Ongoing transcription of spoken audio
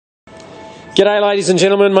G'day ladies and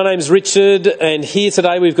gentlemen, my name's Richard and here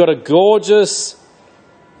today we've got a gorgeous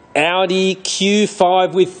Audi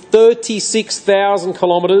Q5 with 36,000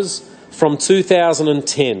 kilometres from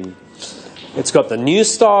 2010. It's got the new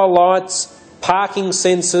style lights, parking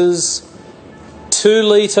sensors, 2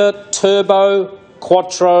 litre turbo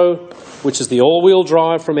quattro, which is the all-wheel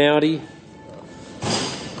drive from Audi.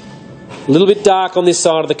 A little bit dark on this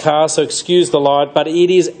side of the car, so excuse the light, but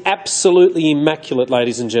it is absolutely immaculate,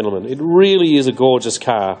 ladies and gentlemen. It really is a gorgeous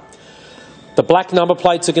car. The black number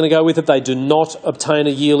plates are going to go with it. They do not obtain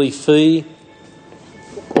a yearly fee,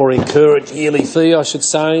 or incur a yearly fee, I should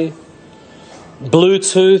say.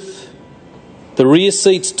 Bluetooth. The rear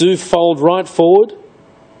seats do fold right forward.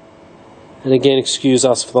 And again, excuse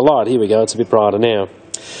us for the light. Here we go, it's a bit brighter now.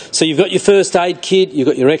 So you've got your first aid kit, you've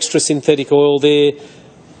got your extra synthetic oil there.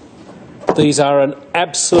 These are an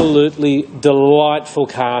absolutely delightful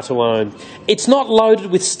car to own. It's not loaded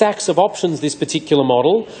with stacks of options, this particular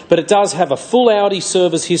model, but it does have a full Audi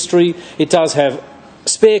service history. It does have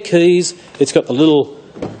spare keys. It's got the little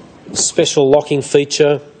special locking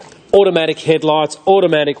feature, automatic headlights,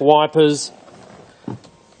 automatic wipers,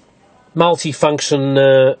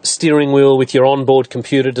 multi-function steering wheel with your onboard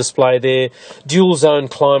computer display there, dual zone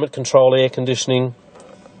climate control air conditioning,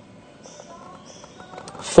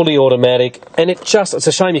 fully automatic, and it's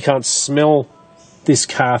a shame you can't smell this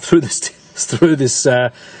car through this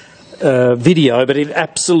video, but it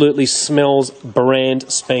absolutely smells brand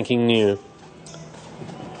spanking new.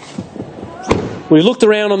 We looked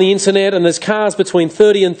around on the internet and there's cars between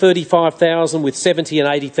 30 and 35,000 with 70 and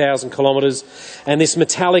 80,000 kilometres, and this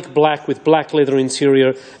metallic black with black leather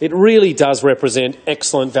interior, it really does represent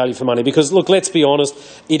excellent value for money because, look, let's be honest,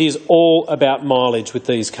 it is all about mileage with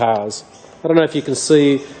these cars. I don't know if you can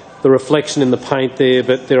see the reflection in the paint there,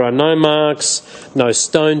 but there are no marks, no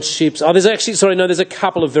stone chips. Oh, there's a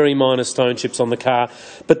couple of very minor stone chips on the car,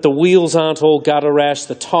 but the wheels aren't all gutter rash.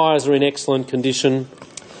 The tyres are in excellent condition.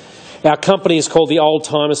 Our company is called the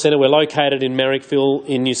Oldtimer Centre. We're located in Marrickville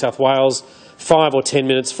in New South Wales, 5 or 10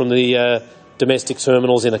 minutes from the domestic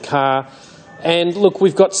terminals in a car. And look,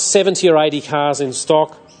 we've got 70 or 80 cars in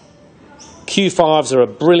stock. Q5s are a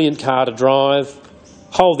brilliant car to drive.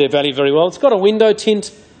 Hold their value very well. It's got a window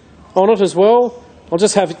tint on it as well. I'll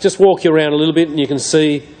just walk you around a little bit and you can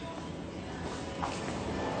see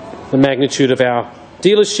the magnitude of our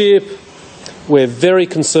dealership. We're very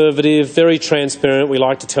conservative, very transparent. We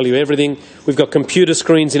like to tell you everything. We've got computer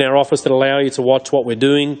screens in our office that allow you to watch what we're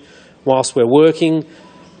doing whilst we're working.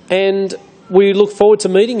 And we look forward to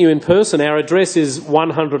meeting you in person. Our address is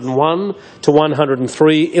 101 to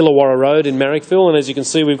 103 Illawarra Road in Marrickville, and as you can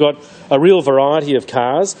see, we've got a real variety of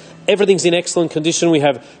cars. Everything's in excellent condition. We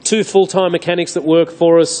have 2 full-time mechanics that work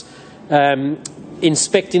for us,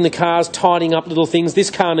 inspecting the cars, tidying up little things.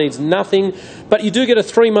 This car needs nothing, but you do get a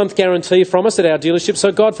 3-month guarantee from us at our dealership,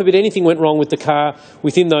 so God forbid anything went wrong with the car,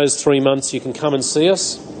 within those 3 months you can come and see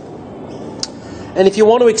us. And if you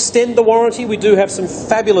want to extend the warranty, we do have some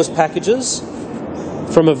fabulous packages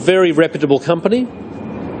from a very reputable company.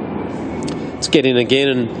 Let's get in again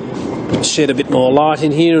and shed a bit more light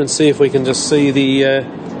in here and see if we can just see the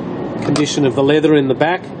condition of the leather in the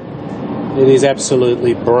back. It is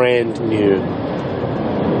absolutely brand new.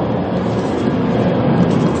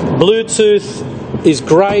 Bluetooth is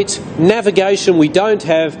great. Navigation we don't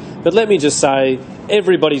have, but let me just say,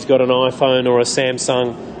 everybody's got an iPhone or a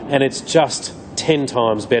Samsung, and it's just 10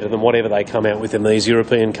 times better than whatever they come out with in these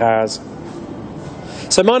European cars.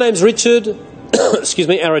 So my name's Richard. Excuse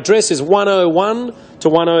me. Our address is 101 to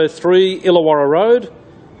 103 Illawarra Road.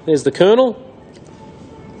 There's the Colonel.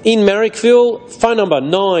 In Marrickville, phone number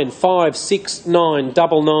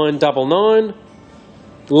 95699999.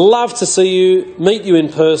 Love to see you, meet you in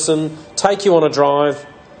person, take you on a drive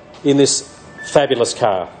in this fabulous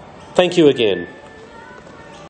car. Thank you again.